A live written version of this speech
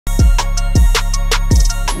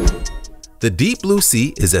The deep blue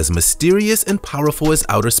sea is as mysterious and powerful as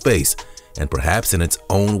outer space, and perhaps in its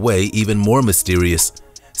own way even more mysterious.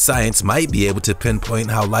 Science might be able to pinpoint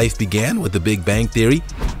how life began with the Big Bang Theory,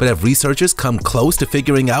 but have researchers come close to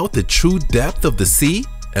figuring out the true depth of the sea?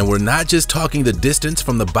 And we're not just talking the distance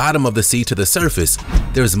from the bottom of the sea to the surface.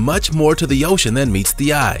 There's much more to the ocean than meets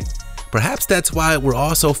the eye. Perhaps that's why we're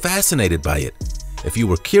all so fascinated by it. If you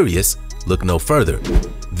were curious, look no further.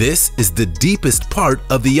 This is the deepest part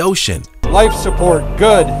of the ocean. Life support,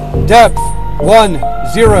 good. Depth,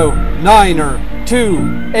 109 or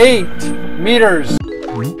 28 meters.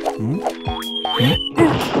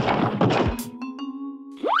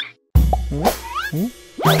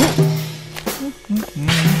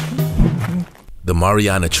 The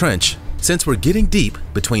Mariana Trench. Since we're getting deep,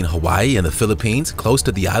 between Hawaii and the Philippines, close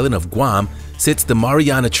to the island of Guam, sits the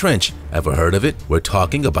Mariana Trench. Ever heard of it? We're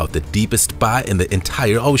talking about the deepest spot in the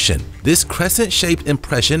entire ocean. This crescent-shaped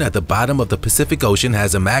impression at the bottom of the Pacific Ocean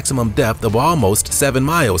has a maximum depth of almost 7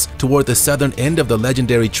 miles. Toward the southern end of the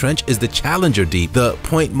legendary trench is the Challenger Deep, the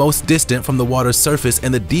point most distant from the water's surface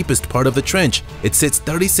and the deepest part of the trench. It sits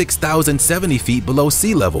 36,070 feet below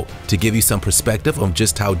sea level. To give you some perspective on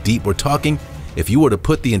just how deep we're talking, if you were to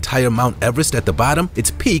put the entire Mount Everest at the bottom, its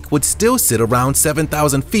peak would still sit around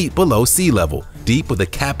 7,000 feet below sea level. Deep with a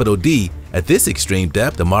capital D. At this extreme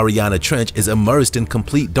depth, the Mariana Trench is immersed in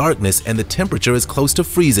complete darkness and the temperature is close to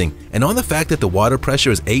freezing. And on the fact that the water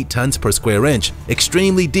pressure is 8 tons per square inch,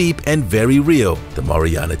 extremely deep and very real. The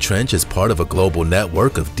Mariana Trench is part of a global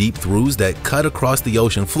network of deep throughs that cut across the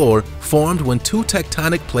ocean floor, formed when two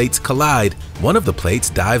tectonic plates collide. One of the plates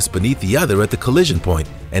dives beneath the other at the collision point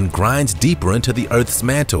and grinds deeper into the Earth's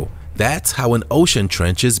mantle. That's how an ocean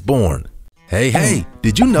trench is born. Hey,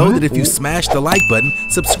 did you know that if you smash the like button,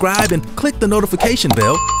 subscribe, and click the notification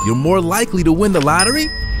bell, you're more likely to win the lottery?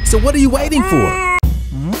 So what are you waiting for?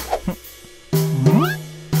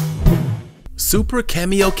 Super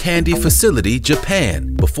Cameo Candy Facility,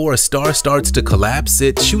 Japan. Before a star starts to collapse,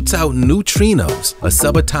 it shoots out neutrinos, a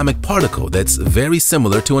subatomic particle that's very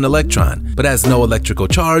similar to an electron, but has no electrical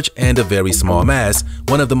charge and a very small mass,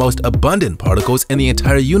 one of the most abundant particles in the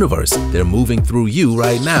entire universe. They're moving through you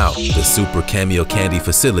right now. The Super Cameo Candy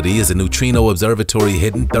Facility is a neutrino observatory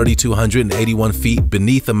hidden 3,281 feet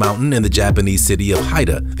beneath a mountain in the Japanese city of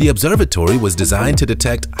Haida. The observatory was designed to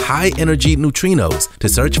detect high-energy neutrinos, to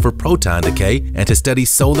search for proton decay, and to study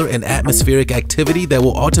solar and atmospheric activity that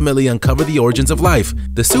will ultimately uncover the origins of life.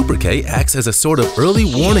 The Super K acts as a sort of early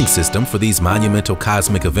warning system for these monumental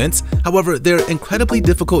cosmic events. However, they're incredibly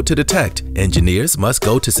difficult to detect. Engineers must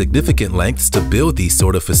go to significant lengths to build these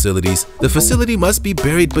sort of facilities. The facility must be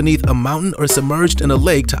buried beneath a mountain or submerged in a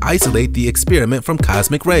lake to isolate the experiment from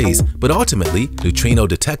cosmic rays. But ultimately, neutrino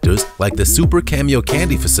detectors, like the Super Cameo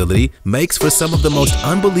Candy Facility, makes for some of the most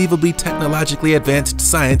unbelievably technologically advanced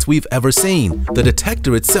science we've ever seen. The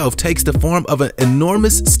detector itself takes the form of an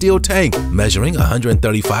enormous steel tank measuring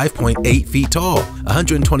 135.8 feet tall,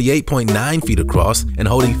 128.9 feet across, and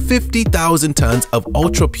holding 50,000 tons of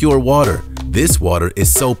ultra-pure water. This water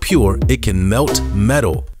is so pure it can melt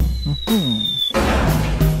metal.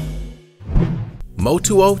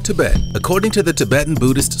 Motuo, Tibet. According to the Tibetan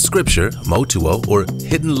Buddhist scripture, Motuo, or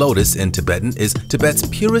Hidden Lotus in Tibetan, is Tibet's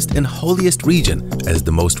purest and holiest region. As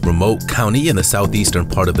the most remote county in the southeastern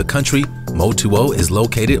part of the country, Motuo is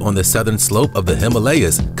located on the southern slope of the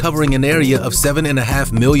Himalayas, covering an area of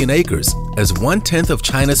 7.5 million acres. As 1/10 of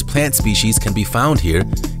China's plant species can be found here,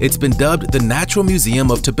 it's been dubbed the Natural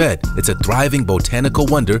Museum of Tibet. It's a thriving botanical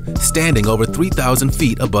wonder standing over 3,000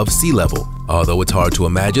 feet above sea level. Although it's hard to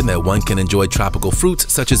imagine that one can enjoy tropical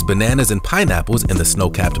fruits such as bananas and pineapples in the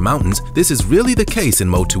snow-capped mountains, this is really the case in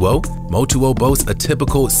Motuo. Motuo boasts a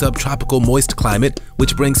typical subtropical moist climate,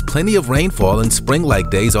 which brings plenty of rainfall and spring-like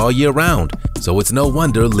days all year round. So it's no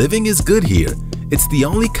wonder living is good here. It's the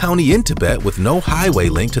only county in Tibet with no highway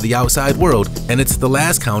link to the outside world, and it's the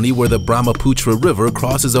last county where the Brahmaputra River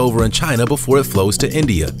crosses over in China before it flows to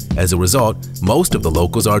India. As a result, most of the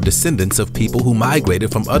locals are descendants of people who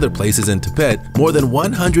migrated from other places in Tibet more than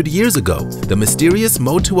 100 years ago. The mysterious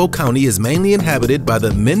Motuo County is mainly inhabited by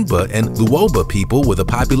the Minba and Luoba people with a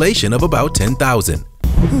population of about 10,000.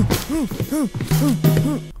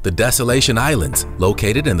 The Desolation Islands,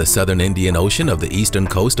 located in the southern Indian Ocean of the eastern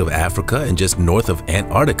coast of Africa and just north of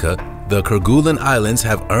Antarctica, The Kerguelen Islands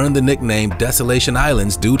have earned the nickname Desolation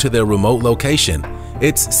Islands due to their remote location.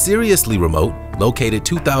 It's seriously remote, located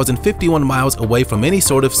 2,051 miles away from any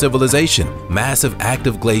sort of civilization. Massive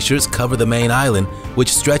active glaciers cover the main island,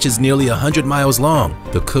 which stretches nearly 100 miles long.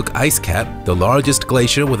 The Cook Ice Cap, the largest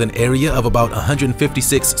glacier with an area of about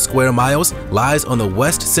 156 square miles, lies on the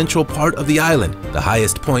west central part of the island. The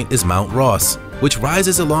highest point is Mount Ross, which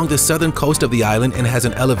rises along the southern coast of the island and has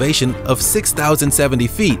an elevation of 6,070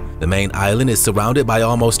 feet. The main island is surrounded by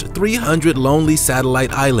almost 300 lonely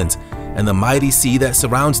satellite islands, and the mighty sea that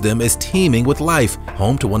surrounds them is teeming with life.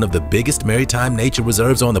 Home to one of the biggest maritime nature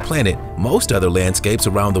reserves on the planet, most other landscapes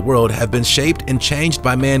around the world have been shaped and changed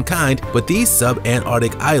by mankind, but these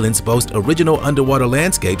sub-Antarctic islands boast original underwater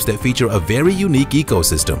landscapes that feature a very unique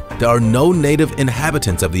ecosystem. There are no native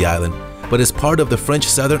inhabitants of the island, but as part of the French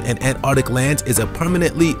Southern and Antarctic lands is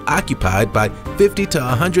permanently occupied by 50 to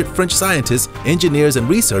 100 French scientists, engineers, and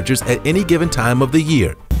researchers at any given time of the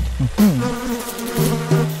year.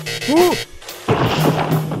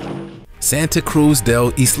 Santa Cruz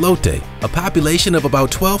del Islote. A population of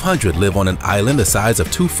about 1,200 live on an island the size of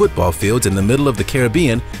 2 football fields in the middle of the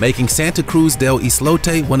Caribbean, making Santa Cruz del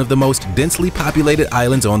Islote one of the most densely populated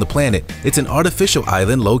islands on the planet. It's an artificial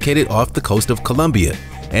island located off the coast of Colombia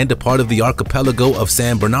and a part of the archipelago of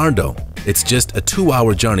San Bernardo. It's just a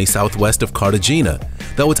 2-hour journey southwest of Cartagena.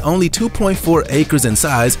 Though it's only 2.4 acres in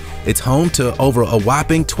size, it's home to over a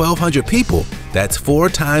whopping 1,200 people. That's 4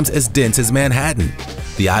 times as dense as Manhattan.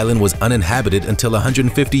 The island was uninhabited until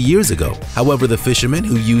 150 years ago. However, the fishermen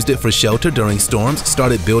who used it for shelter during storms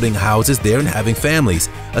started building houses there and having families.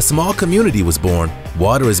 A small community was born.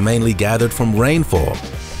 Water is mainly gathered from rainfall.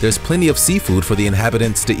 There's plenty of seafood for the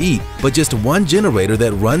inhabitants to eat, but just one generator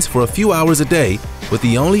that runs for a few hours a day, with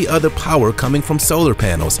the only other power coming from solar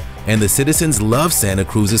panels. And the citizens love Santa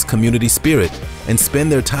Cruz's community spirit and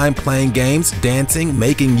spend their time playing games, dancing,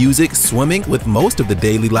 making music, swimming, with most of the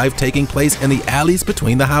daily life taking place in the alleys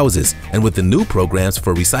between the houses. And with the new programs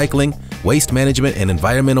for recycling, waste management, and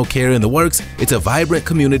environmental care in the works, it's a vibrant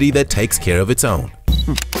community that takes care of its own.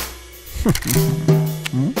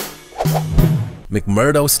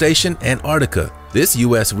 McMurdo Station, Antarctica. This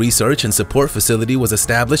U.S. research and support facility was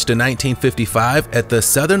established in 1955 at the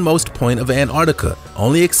southernmost point of Antarctica.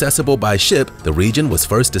 Only accessible by ship, the region was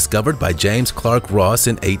first discovered by James Clark Ross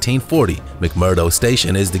in 1840. McMurdo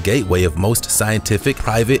Station is the gateway of most scientific,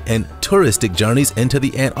 private, and touristic journeys into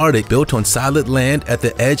the Antarctic. Built on solid land at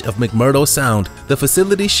the edge of McMurdo Sound, the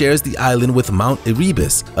facility shares the island with Mount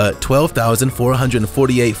Erebus, a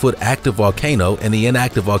 12,448-foot active volcano, and the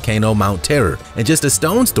inactive volcano Mount Terror. And just a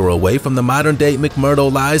stone's throw away from the modern-day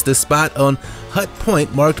McMurdo lies the spot on Hut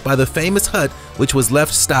Point marked by the famous hut which was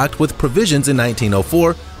left stocked with provisions in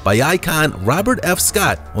 1904 by icon Robert F.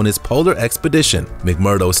 Scott on his polar expedition.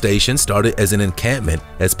 McMurdo Station started as an encampment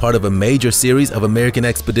as part of a major series of American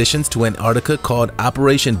expeditions to Antarctica called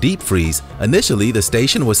Operation Deep Freeze. Initially, the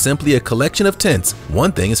station was simply a collection of tents.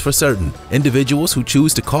 One thing is for certain: individuals who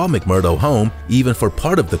choose to call McMurdo home, even for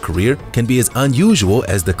part of the career, can be as unusual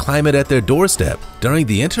as the climate at their doorstep. During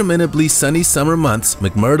the interminably sunny summer months,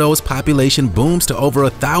 McMurdo's population booms to over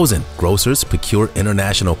 1,000. Grocers procure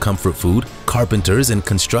international comfort food, carpenters and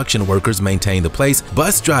construction workers maintain the place,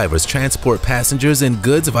 bus drivers transport passengers and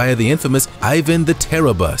goods via the infamous Wayeven the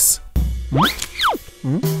Terror bus.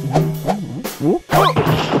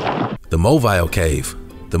 The Mobile Cave.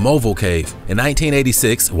 The Mobile Cave. In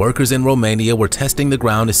 1986, workers in Romania were testing the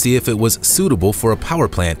ground to see if it was suitable for a power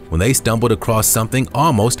plant when they stumbled across something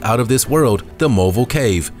almost out of this world: the Mobile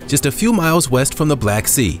Cave. Just a few miles west from the Black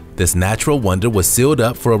Sea, this natural wonder was sealed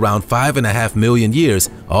up for around 5.5 million years.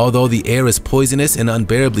 Although the air is poisonous and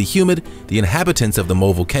unbearably humid, the inhabitants of the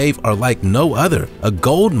Mobile Cave are like no other, a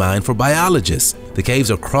gold mine for biologists. The caves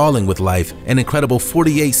are crawling with life, an incredible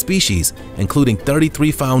 48 species, including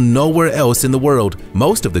 33 found nowhere else in the world.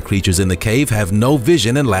 Most of the creatures in the cave have no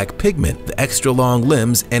vision and lack pigment, the extra long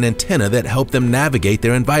limbs and antennae that help them navigate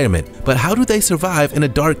their environment. But how do they survive in a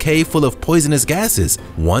dark cave full of poisonous gases?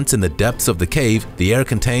 Once in the depths of the cave, the air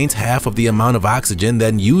contains half of the amount of oxygen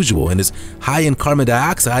than usual and is high in carbon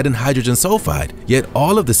dioxide and hydrogen sulfide. Yet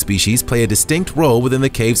all of the species play a distinct role within the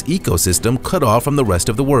cave's ecosystem, cut off from the rest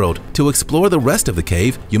of the world. To explore the rest of the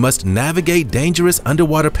cave, you must navigate dangerous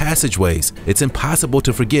underwater passageways. It's impossible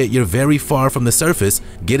to forget you're very far from the surface.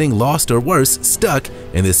 Getting lost or worse, stuck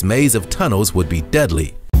in this maze of tunnels would be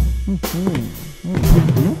deadly.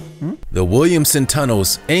 The Williamson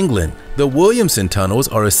Tunnels, England. The Williamson tunnels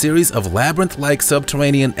are a series of labyrinth-like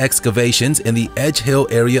subterranean excavations in the Edge Hill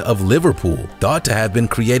area of Liverpool, thought to have been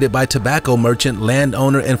created by tobacco merchant,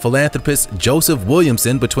 landowner, and philanthropist Joseph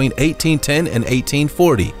Williamson between 1810 and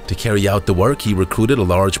 1840. To carry out the work, he recruited a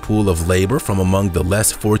large pool of labor from among the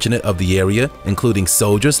less fortunate of the area, including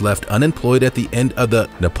soldiers left unemployed at the end of the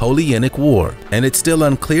Napoleonic War. And it's still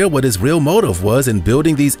unclear what his real motive was in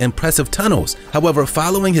building these impressive tunnels. However,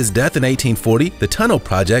 following his death in 1840, the tunnel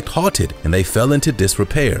project halted and they fell into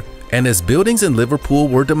disrepair. And as buildings in Liverpool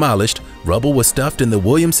were demolished, rubble was stuffed in the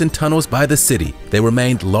Williamson tunnels by the city. They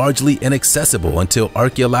remained largely inaccessible until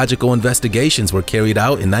archaeological investigations were carried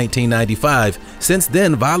out in 1995. Since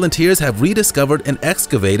then, volunteers have rediscovered and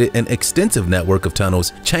excavated an extensive network of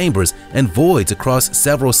tunnels, chambers, and voids across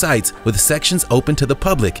several sites, with sections open to the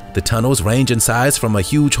public. The tunnels range in size from a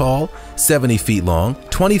huge hall, 70 feet long,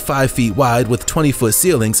 25 feet wide with 20-foot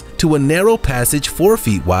ceilings, to a narrow passage 4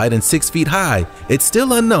 feet wide and 6 feet high. It's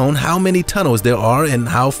still unknown how many tunnels there are and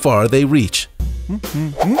how far they reach.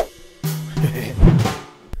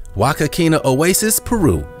 Huacachina Oasis,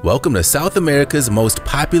 Peru. Welcome to South America's most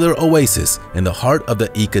popular oasis in the heart of the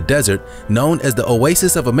Ica Desert, known as the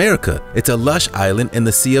Oasis of America. It's a lush island in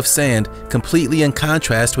the Sea of Sand, completely in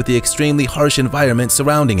contrast with the extremely harsh environment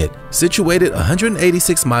surrounding it. Situated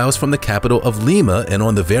 186 miles from the capital of Lima and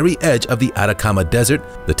on the very edge of the Atacama Desert,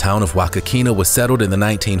 the town of Huacachina was settled in the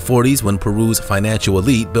 1940s when Peru's financial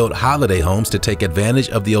elite built holiday homes to take advantage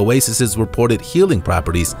of the oasis's reported healing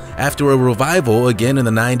properties. After a revival again in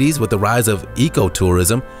the 90s with the rise of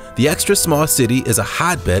ecotourism, the extra small city is a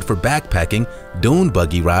hotbed for backpacking, dune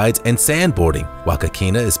buggy rides, and sandboarding.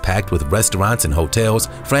 Huacachina is packed with restaurants and hotels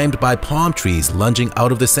framed by palm trees lunging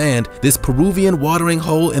out of the sand. This Peruvian watering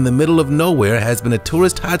hole in the middle of nowhere has been a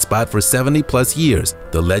tourist hotspot for 70+ years.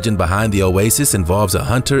 The legend behind the oasis involves a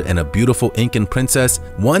hunter and a beautiful Incan princess.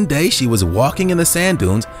 One day she was walking in the sand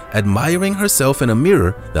dunes, admiring herself in a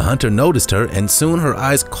mirror. The hunter noticed her, and soon her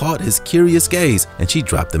eyes caught his curious gaze, and she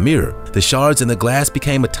dropped the mirror. The shards in the glass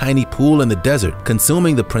became a tiny pool in the desert,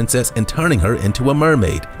 consuming the princess and turning her into a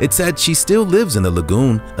mermaid. It's said she still lives in the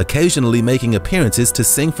lagoon, occasionally making appearances to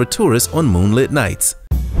sing for tourists on moonlit nights.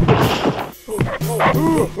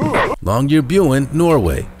 Longyearbyen,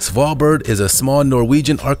 Norway. Svalbard is a small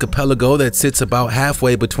Norwegian archipelago that sits about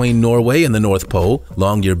halfway between Norway and the North Pole.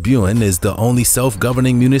 Longyearbyen is the only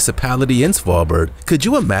self-governing municipality in Svalbard. Could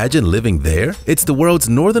you imagine living there? It's the world's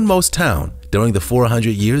northernmost town. During the 400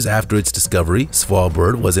 years after its discovery,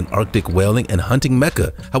 Svalbard was an Arctic whaling and hunting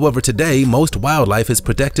mecca. However, today, most wildlife is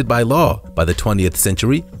protected by law. By the 20th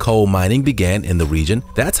century, coal mining began in the region.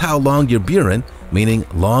 That's how Longyearbyen, meaning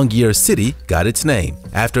Long Year City, got its name,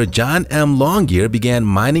 after John M. Longyear began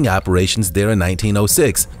mining operations there in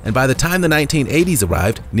 1906. And by the time the 1980s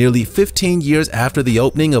arrived, nearly 15 years after the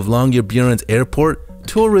opening of Longyearbyen's airport,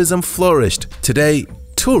 tourism flourished. Today,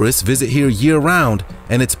 tourists visit here year-round,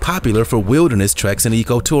 and it's popular for wilderness treks and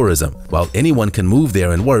ecotourism. While anyone can move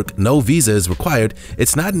there and work, no visa is required,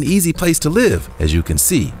 it's not an easy place to live. As you can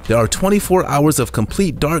see, there are 24 hours of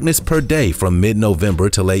complete darkness per day from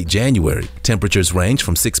mid-November to late January. Temperatures range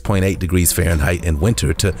from 6.8 degrees Fahrenheit in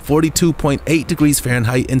winter to 42.8 degrees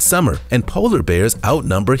Fahrenheit in summer, and polar bears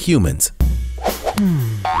outnumber humans.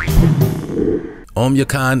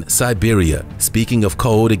 Oymyakon, Siberia. Speaking of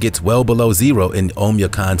cold, it gets well below zero in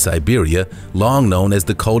Oymyakon, Siberia, long known as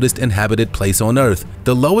the coldest inhabited place on Earth.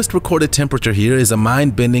 The lowest recorded temperature here is a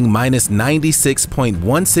mind-bending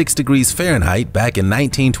 -96.16 degrees Fahrenheit back in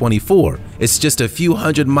 1924. It's just a few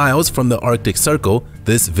hundred miles from the Arctic Circle.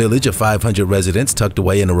 This village of 500 residents tucked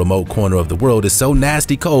away in a remote corner of the world is so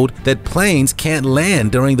nasty cold that planes can't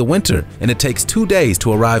land during the winter, and it takes 2 days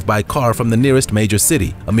to arrive by car from the nearest major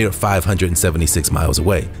city, a mere 576 miles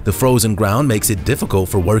away. The frozen ground makes it difficult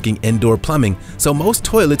for working indoor plumbing, so most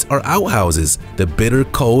toilets are outhouses. The bitter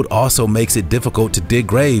cold also makes it difficult to dig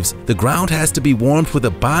graves. The ground has to be warmed with a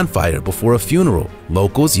bonfire before a funeral.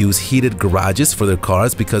 Locals use heated garages for their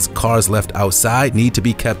cars because cars left outside need to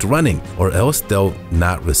be kept running, or else they'll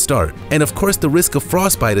not restart. And of course, the risk of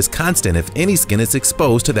frostbite is constant if any skin is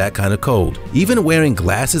exposed to that kind of cold. Even wearing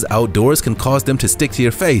glasses outdoors can cause them to stick to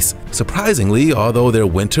your face. Surprisingly, although their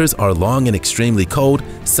winters are long and extremely cold,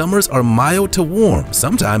 summers are mild to warm,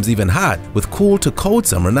 sometimes even hot, with cool to cold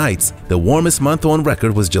summer nights. The warmest month on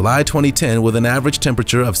record was July 2010 with an average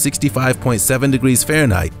temperature of 65.7 degrees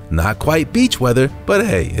Fahrenheit. Not quite beach weather, but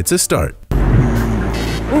hey, it's a start.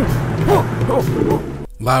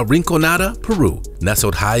 La Rinconada, Peru.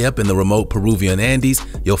 Nestled high up in the remote Peruvian Andes,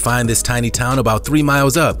 you'll find this tiny town about 3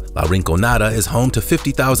 miles up. La Rinconada is home to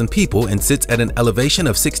 50,000 people and sits at an elevation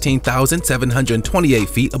of 16,728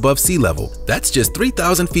 feet above sea level. That's just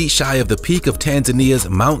 3,000 feet shy of the peak of Tanzania's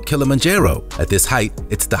Mount Kilimanjaro. At this height,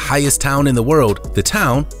 it's the highest town in the world. The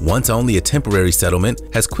town, once only a temporary settlement,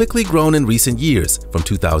 has quickly grown in recent years. From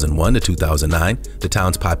 2001 to 2009, the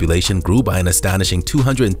town's population grew by an astonishing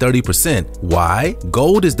 230%. Why?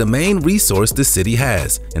 Gold is the main resource the city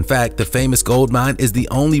has. In fact, the famous gold mine is the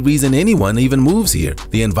only reason anyone even moves here.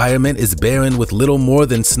 The environment is barren with little more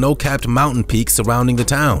than snow-capped mountain peaks surrounding the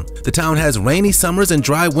town. The town has rainy summers and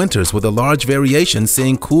dry winters with a large variation,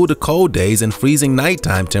 seeing cool to cold days and freezing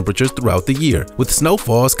nighttime temperatures throughout the year, with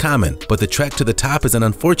snowfalls common. But the trek to the top is an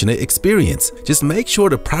unfortunate experience. Just make sure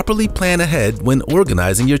to properly plan ahead when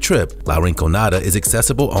organizing your trip. La Rinconada is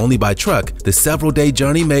accessible only by truck, the several-day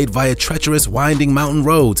journey made via treacherous winding mountain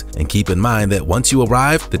roads. And keep in mind that once you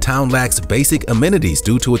arrive, the town lacks basic amenities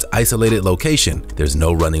due to its isolated location. There's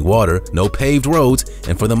no running water, no paved roads,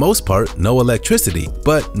 and for the most part, no electricity.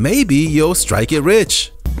 But maybe you'll strike it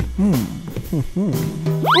rich.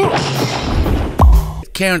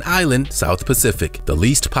 Pitcairn Island, South Pacific. The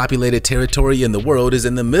least populated territory in the world is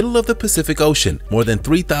in the middle of the Pacific Ocean, more than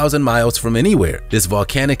 3,000 miles from anywhere. This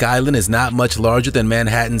volcanic island is not much larger than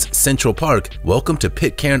Manhattan's Central Park. Welcome to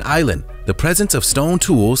Pitcairn Island. The presence of stone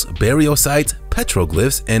tools, burial sites,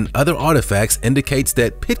 petroglyphs, and other artifacts indicates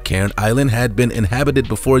that Pitcairn Island had been inhabited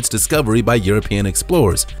before its discovery by European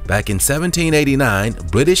explorers. Back in 1789,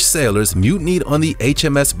 British sailors mutinied on the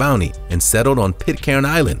HMS Bounty and settled on Pitcairn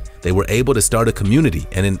Island. They were able to start a community,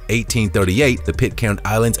 and in 1838, the Pitcairn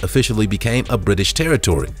Islands officially became a British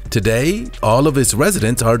territory. Today, all of its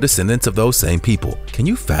residents are descendants of those same people. Can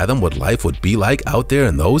you fathom what life would be like out there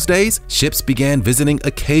in those days? Ships began visiting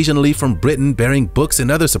occasionally from Britain bearing books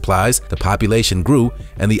and other supplies. The population grew,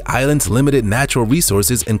 and the island's limited natural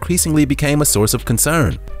resources increasingly became a source of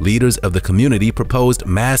concern. Leaders of the community proposed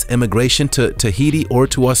mass immigration to Tahiti or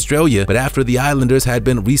to Australia, but after the islanders had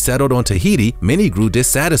been resettled on Tahiti, many grew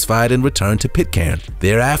dissatisfied and returned to Pitcairn.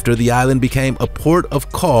 Thereafter, the island became a port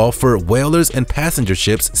of call for whalers and passenger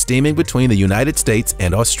ships steaming between the United States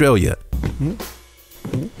and Australia.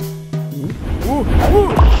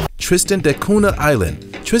 Tristan da Cunha Island.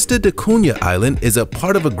 Tristan da Cunha Island is a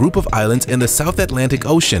part of a group of islands in the South Atlantic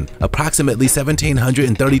Ocean, approximately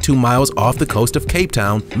 1,732 miles off the coast of Cape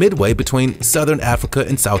Town, midway between southern Africa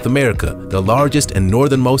and South America. The largest and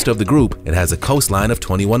northernmost of the group, it has a coastline of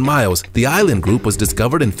 21 miles. The island group was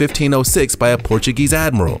discovered in 1506 by a Portuguese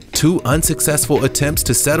admiral. Two unsuccessful attempts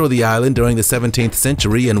to settle the island during the 17th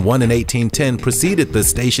century and one in 1810 preceded the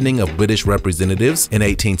stationing of British representatives in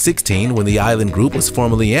 1816, when the island group was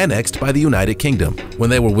formally annexed by the United Kingdom.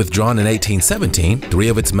 When they were withdrawn in 1817, 3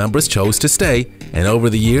 of its members chose to stay, and over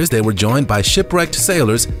the years they were joined by shipwrecked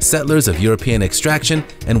sailors, settlers of European extraction,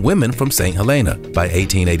 and women from St. Helena. By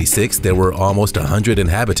 1886, there were almost 100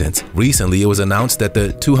 inhabitants. Recently, it was announced that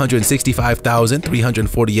the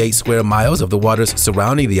 265,348 square miles of the waters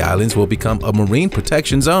surrounding the islands will become a marine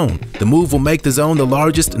protection zone. The move will make the zone the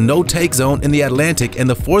largest no-take zone in the Atlantic and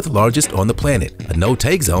the 4th largest on the planet. A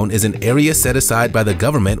no-take zone is an area set aside by the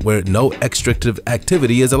government where no extractive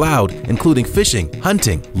activity is allowed, including fishing,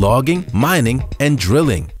 hunting, logging, mining, and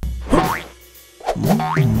drilling.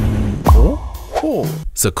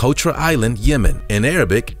 Socotra Island, Yemen. In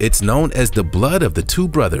Arabic, it's known as the blood of the two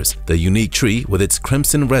brothers. The unique tree, with its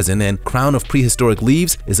crimson resin and crown of prehistoric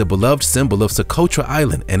leaves, is a beloved symbol of Socotra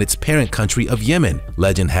Island and its parent country of Yemen.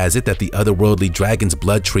 Legend has it that the otherworldly dragon's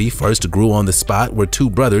blood tree first grew on the spot where two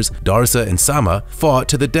brothers, Darsa and Sama, fought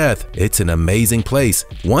to the death. It's an amazing place.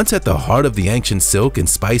 Once at the heart of the ancient silk and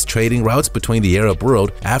spice trading routes between the Arab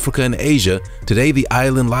world, Africa, and Asia, today the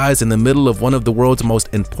island lies in the middle of one of the world's most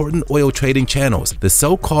important oil trading channels, the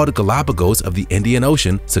so-called Galapagos of the Indian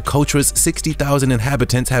Ocean. Socotra's 60,000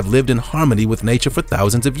 inhabitants have lived in harmony with nature for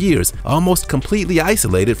thousands of years, almost completely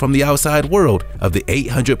isolated from the outside world. Of the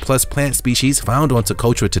 800+ plant species found on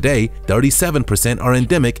Socotra today, 37% are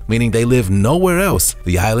endemic, meaning they live nowhere else.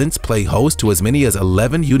 The islands play host to as many as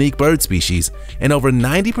 11 unique bird species, and over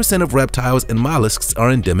 90% of reptiles and mollusks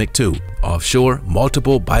are endemic too. Offshore,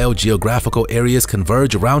 multiple biogeographical areas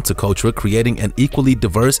converge around Socotra, creating an equally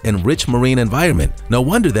diverse and rich marine environment. No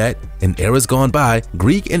wonder that, in eras gone by,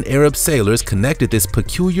 Greek and Arab sailors connected this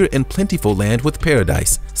peculiar and plentiful land with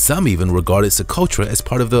paradise. Some even regarded Socotra as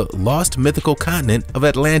part of the lost mythical continent of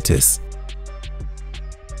Atlantis.